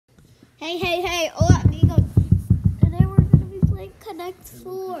Hey, hola amigos. Today we're going to be playing Connect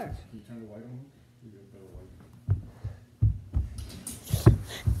 4. Can you turn the light on? You get better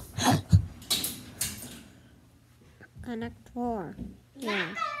light. Connect 4. Yeah.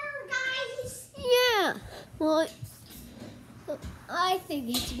 Guys. Yeah. Well, I think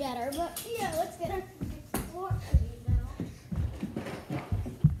it's better, but yeah, let's get our Connect 4 now.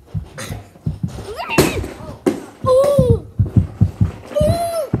 Ooh.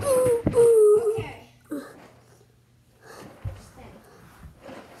 Okay.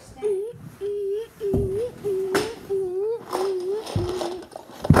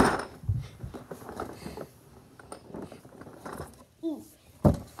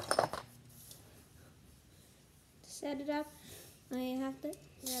 Set it up. I have to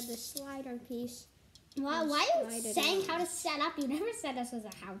add the slider piece. Why are you saying how to set up? You never said this was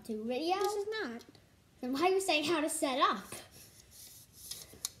a how-to video. This is not. Then why are you saying how to set up?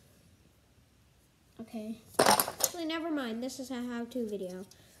 Okay. Actually, never mind. This is a how-to video.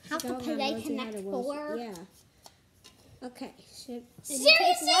 How to play Connect 4? Yeah. Okay. So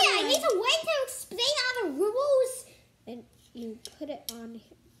Seriously, I need to wait to explain all the rules. and you put it on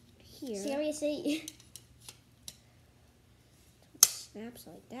here. Seriously. Snaps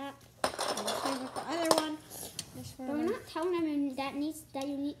like that. And same with the other one. This But one. we're not telling them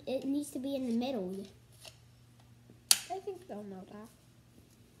it needs to be in the middle. I think they'll know that.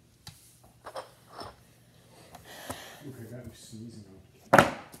 Look, I got you sneezing on.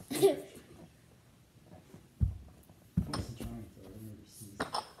 Concentrating, though. I don't know if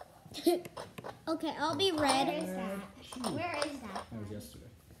you're sneezing. Okay, I'll be Where red. is that? Where is that? That was yesterday.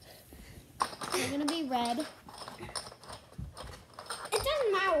 I'm gonna be red. It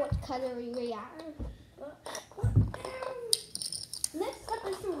doesn't matter what color we are. Let's put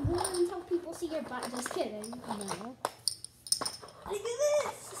this in one until people see your butt. Just kidding. No. Look at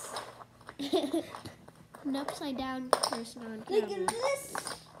this. An upside down person on camera. Look at this.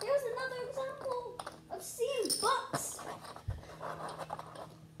 There's another example of seeing butts.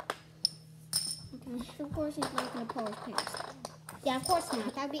 Okay. Of course he's not gonna pull his pants down. Yeah, of course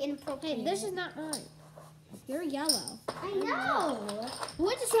not. That'd be inappropriate. Hey, this is not mine. You're yellow. I know.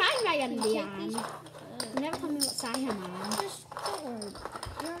 What side am I gonna be on? You Never tell me what side I'm on. just forward.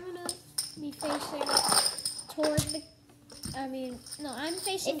 You're gonna be facing toward the. I'm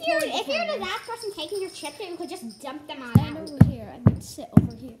facing. If you're toward the camera. last person taking your chips, you could just dump them on Stand out. over here. I mean, sit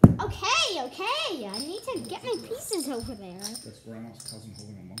over here. Okay. I need to get my pieces over there. That's Grandma's cousin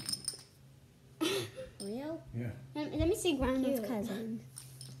holding a monkey. Real? Yeah. Let me see Grandma's Cute. cousin.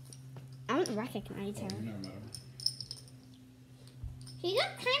 I don't recognize Oh, her. you never met her. She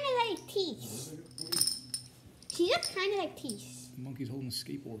looks kind of like Tease. She looks kind of like Tease. The monkey's holding a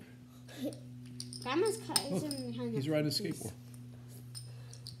skateboard. Grandma's cousin. He's riding a skateboard.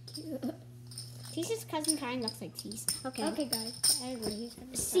 Tease's cousin kind of looks like Tease. Okay. Okay, guys. I agree. He's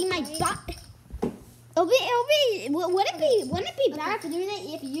gonna See my stop butt. Wouldn't it be better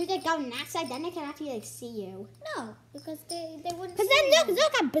if you did go on that side, then they can actually like see you? No, because they wouldn't. Cause see then you.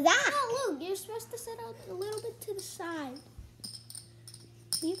 look at black. No, look, you're supposed to sit out a little bit to the side.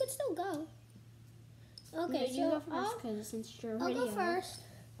 You could still go. Okay, you go so first, cause since it's your I'll video. go first.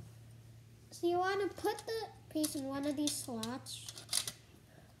 So you want to put the piece in one of these slots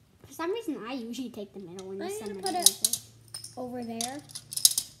For some reason, I usually take the middle when you I'm send gonna the put it- pieces. over there.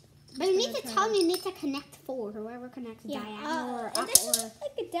 But you need gonna to try tell to- me you need to connect 4. Whoever connects diagonal or up this is or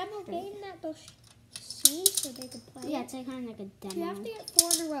like a demo game that they'll see so they can play. yeah, it. it's like kind of like a demo. You have to get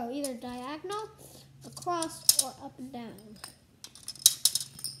 4 in a row, either diagonal, across, or up and down.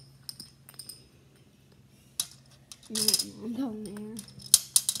 No, I'm going there.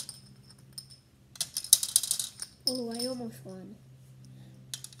 Oh, I almost won.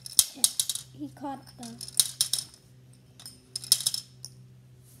 Yeah, he caught the.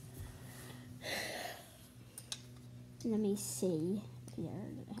 Let me see here.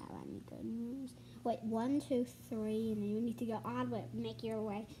 Do I have any good moves? Wait, 1, 2, 3, and then you need to go all the way, make your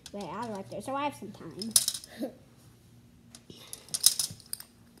way all the way up there. So I have some time.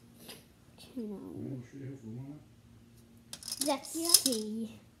 Let's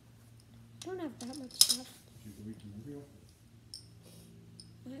see. Don't have that much stuff. Did you delete the movie off?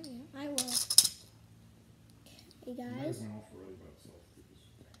 I will. Hey It might have guys. went off already by itself because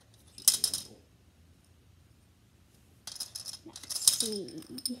it's just a Let's see.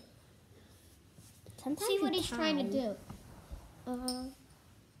 Sometimes See what you he's trying to time. do.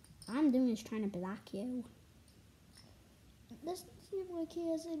 All I'm doing is trying to block you. Doesn't seem like he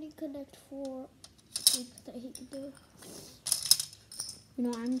has any Connect 4 things that he can do. You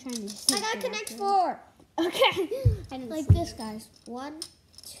know, I'm trying to. I got Connect 4! Okay. I didn't Like see this, it. guys. 1,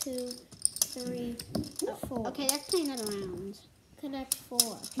 2, 3, 4. Okay, let's play another round. Connect 4.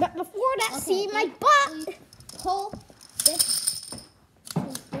 But before that, Okay, see my then butt. we pull this to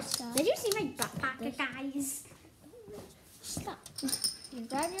this side. Did you see my butt pocket, guys? Stop. You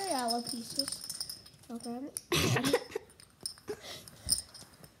grab your yellow pieces. I'll grab it.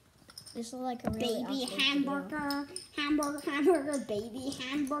 This is like a really Baby awkward hamburger, hamburger, baby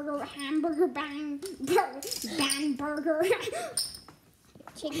hamburger, bang, bang burger. video.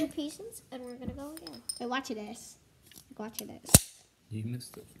 Take your pieces, and we're gonna go again. Wait, watch this. Watch this. You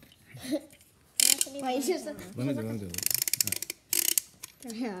missed it. Wait, it's just Let me do it.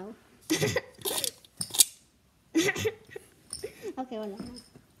 no. Okay, hold on.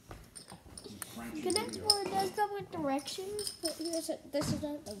 Connect 4 does come with directions, but this is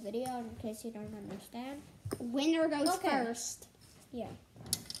not the video in case you don't understand. Winner goes Okay. first. Yeah.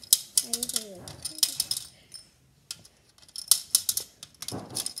 I usually do.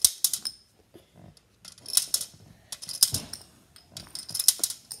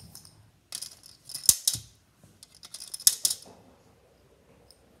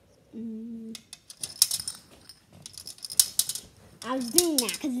 I was doing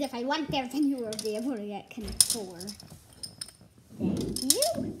that because if I went there, then you would be able to get Connect 4. Thank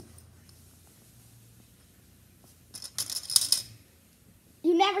you.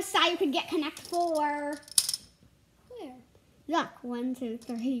 You never saw you could get Connect 4. Where? Look, 1, 2,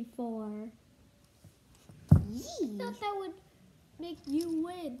 3, 4. I Yee. thought that would make you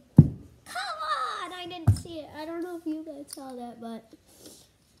win. Come on! I didn't see it. I don't know if you guys saw that, but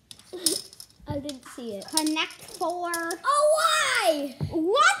I didn't see it. Connect 4. Oh, why?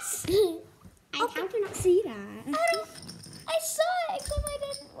 What? How did you not see that? I saw it, except I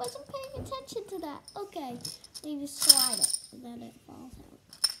wasn't paying attention to that. Okay, you just slide it, and then it falls out.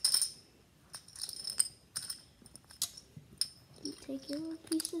 You take your little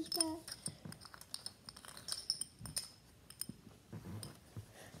pieces back.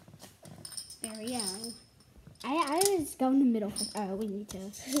 There we go. I was going in the middle. Oh, we need to.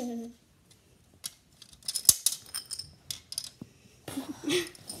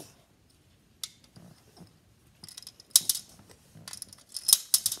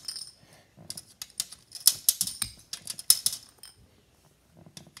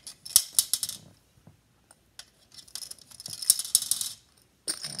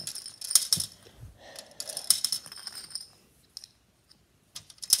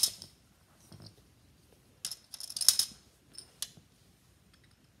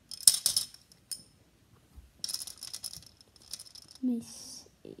 Miss.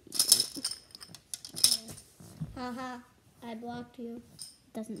 Haha, I blocked you.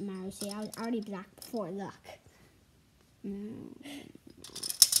 Doesn't matter. See, I was already blocked before. Look. No.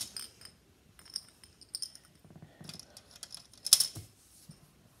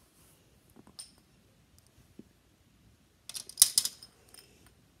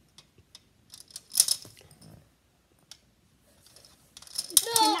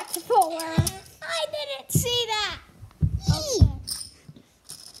 No! Connect 4. I didn't see that! Okay.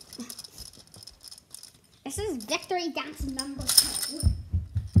 This is victory dance number 2.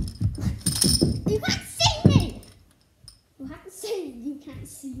 You can't see me! You have to say you can't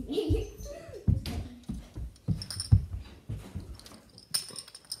see me.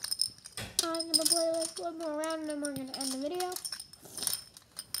 I'm gonna play like one more round and then we're gonna end the video. It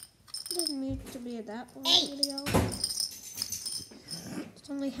doesn't need to be a that long Hey. video. It's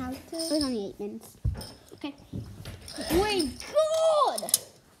only how It to. was only 8 minutes. Okay. Wait, good!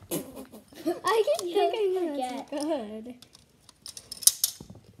 I can You think I forget. good.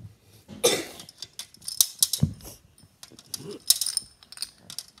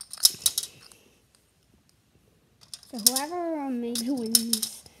 So whoever maybe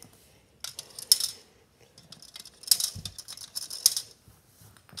wins.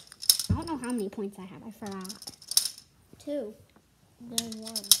 I don't know how many points I have. I forgot. 2. Then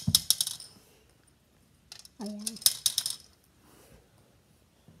 1. Oh yeah.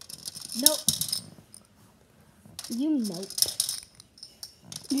 Nope. You nope.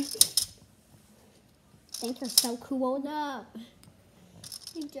 Think you're so cool? No.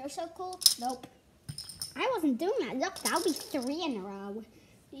 Think you're so cool? Nope. I wasn't doing that. Look, that'll be 3 in a row.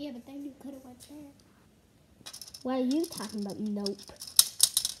 Yeah, but then you could have went there. What are you talking about? Nope.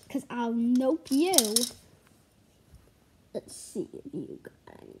 Because I'll nope you. Let's see if you got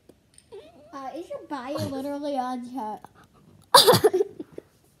anything. Is your bio literally on chat? What are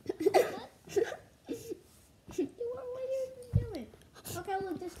you doing? Okay,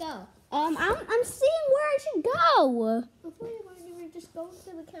 look, just go. I'm seeing where I should go. Before you were just going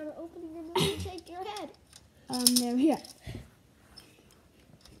to the camera, opening your mouth and shake your head. There we go.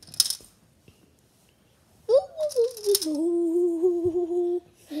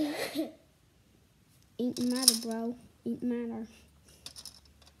 Ain't matter, bro. Ain't matter.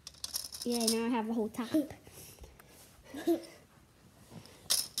 Yeah, now I have the whole top.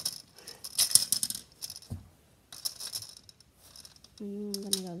 I'm gonna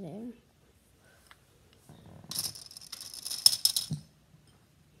go there.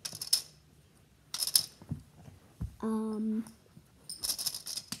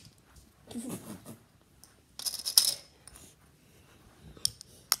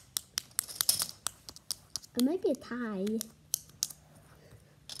 It might be a tie.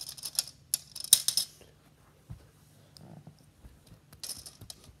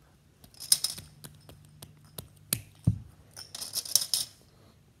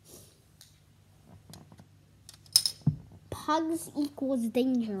 Pugs equals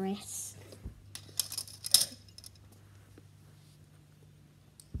dangerous.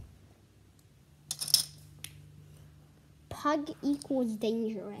 Pug equals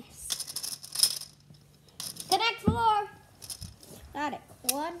dangerous. Connect 4. Got it.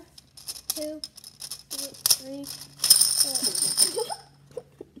 1, 2, 3, 4.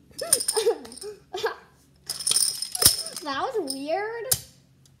 That was weird.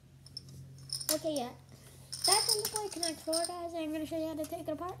 Okay, yeah. That's when the play Connect 4, guys. I'm going to show you how to take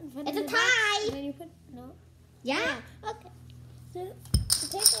it apart. And put it It's in a the box. tie. And then you put, no. Yeah. Okay. So, to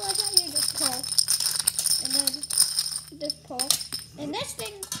take it like that, you just pull. And then just pull. And this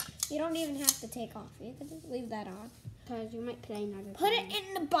thing, you don't even have to take off. You can just leave that on. Because you might play another Put time. it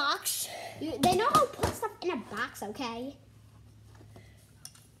in the box. They know how to put stuff in a box, okay?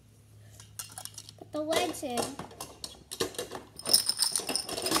 Put the legs in.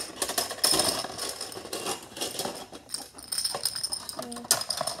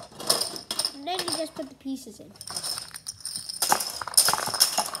 And then you just put the pieces in.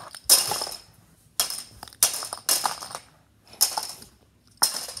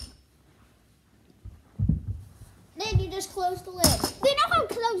 Then you just close the lid. They know how to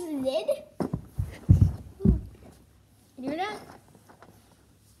close the lid. You're done.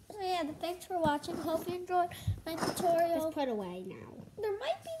 So yeah, thanks for watching. Hope you enjoyed my tutorial. Just put away now. There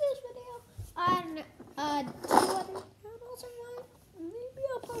might be this video on 2 other channels of mine. Maybe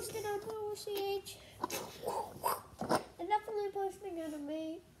I'll post it on OCH. I'm definitely posting on a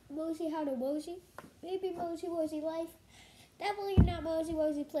Mosey How to Mosey. Maybe Mosey Wozy Life. Definitely not Mosey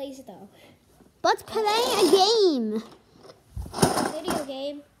Wozy Plays though. Let's play a game. Video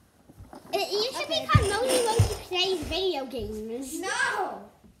game. It should Okay. be called Mosey Mosey Plays Video Games. No!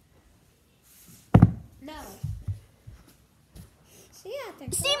 No. See ya.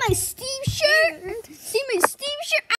 Thanks for See my Steve shirt? See my Steve shirt?